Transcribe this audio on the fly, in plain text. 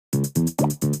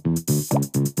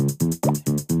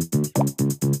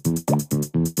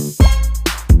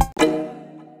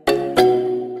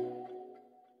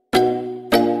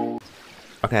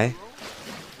Okay.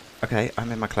 Okay,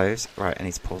 I'm in my clothes. Right, I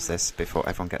need to pause this before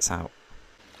everyone gets out.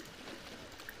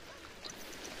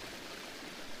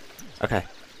 Okay.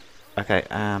 Okay,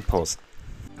 and pause.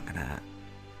 I'm gonna...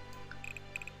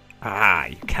 Ah,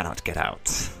 you cannot get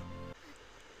out.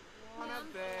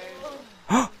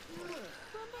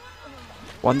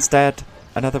 One's dead.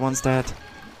 Another one's dead.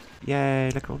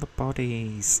 Yay, look at all the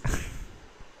bodies.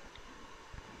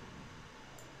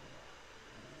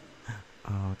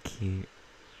 Oh, cute.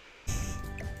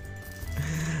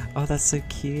 Oh, that's so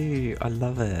cute. I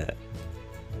love it.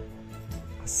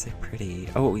 That's so pretty.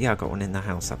 Oh, yeah, I got one in the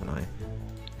house, haven't I?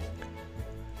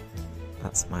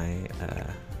 That's my,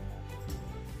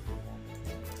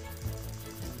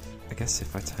 I guess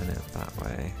if I turn it that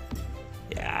way.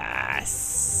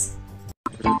 Yes!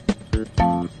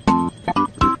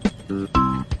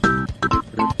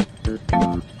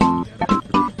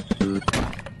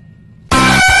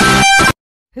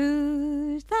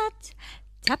 Who's that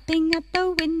tapping at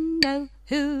the window?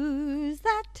 Who's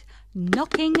that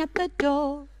knocking at the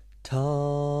door?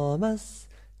 Thomas,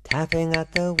 tapping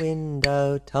at the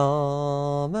window.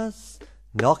 Thomas,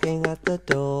 knocking at the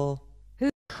door.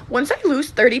 Once I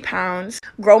lose 30 pounds,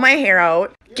 grow my hair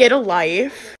out, get a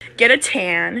life, get a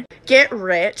tan, get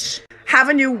rich, have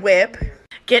a new whip,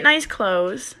 get nice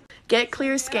clothes, get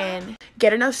clear skin,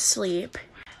 get enough sleep,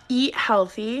 eat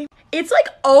healthy, it's like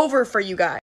over for you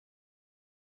guys.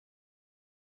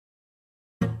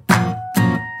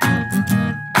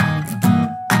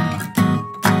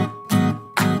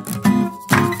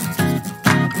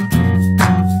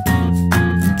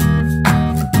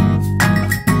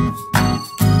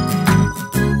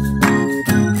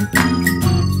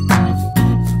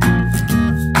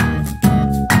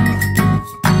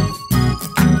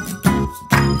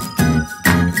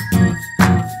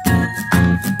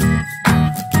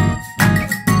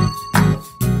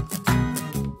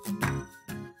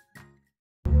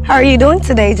 How are you doing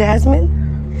today, Jasmine?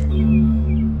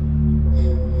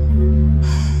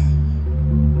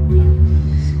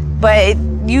 But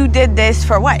you did this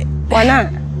for what? Why not?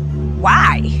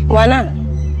 Why? Why not?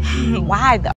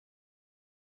 Why though?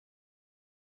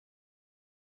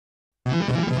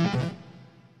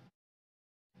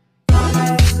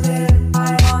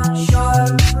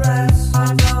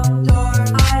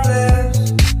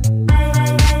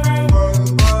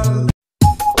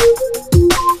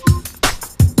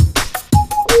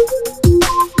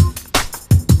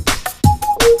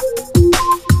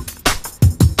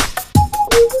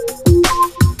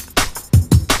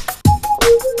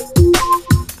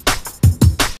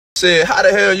 Said, how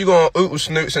the hell you gonna oot with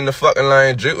snoops in the fucking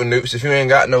line jootin' noops if you ain't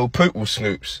got no poop with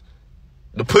snoops?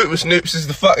 The poop with snoops is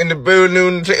the fucking the boo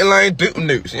noon chicken line dootin'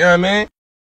 noops, you know what I mean?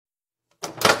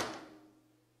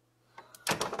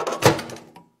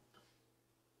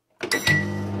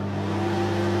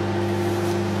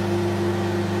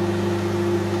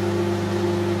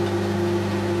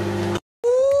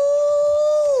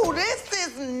 Ooh, this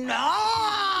is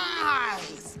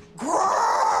nice.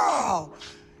 Girl,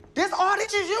 this all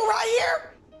this is you right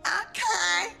here?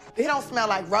 Okay. They don't smell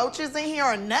like roaches in here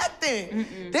or nothing.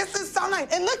 This is so nice.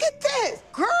 And look at this,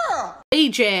 girl.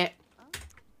 AJ.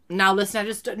 Now listen,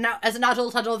 now as an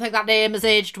adult, I don't think that name has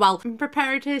aged well.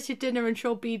 Prepare a tasty dinner and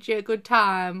show BJ a good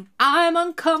time. I'm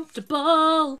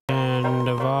uncomfortable. And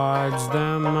divides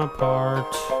them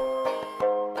apart.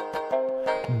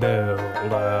 Build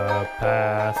a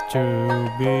path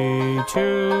to be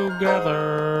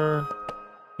together.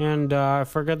 And I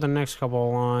forget the next couple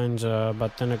of lines,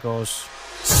 but then it goes,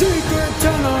 secret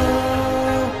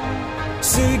tunnel,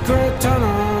 secret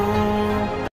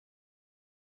tunnel.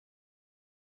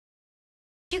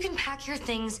 You can pack your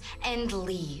things and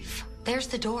leave. There's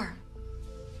the door.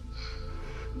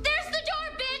 There's the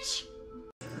door, bitch!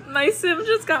 My sim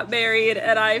just got married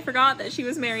and I forgot that she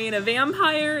was marrying a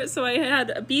vampire, so I had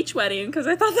a beach wedding because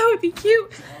I thought that would be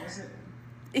cute.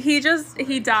 He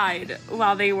died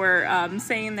while they were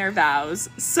saying their vows,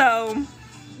 so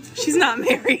she's not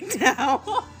married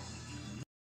now.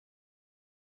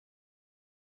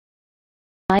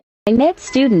 My med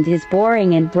student is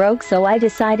boring and broke, so I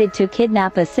decided to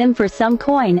kidnap a sim for some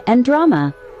coin and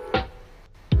drama.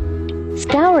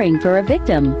 Scouring for a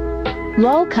victim.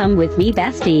 Lol, come with me,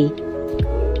 bestie.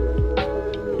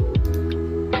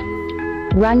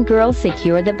 Run, girl,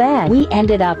 secure the bed. We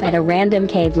ended up at a random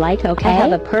cave, like, okay? I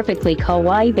have a perfectly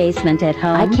kawaii basement at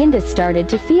home. I kinda started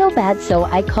to feel bad, so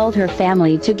I called her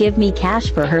family to give me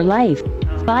cash for her life.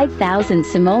 5,000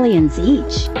 simoleons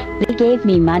each. They gave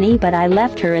me money, but I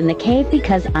left her in the cave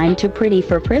because I'm too pretty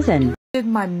for prison. Did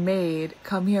my maid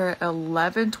come here at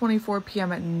 11:24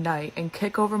 p.m. at night and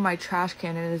kick over my trash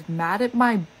can and is mad at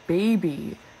my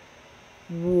baby?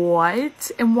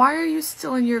 What? And why are you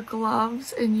still in your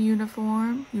gloves and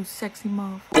uniform, you sexy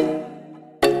motherfucker?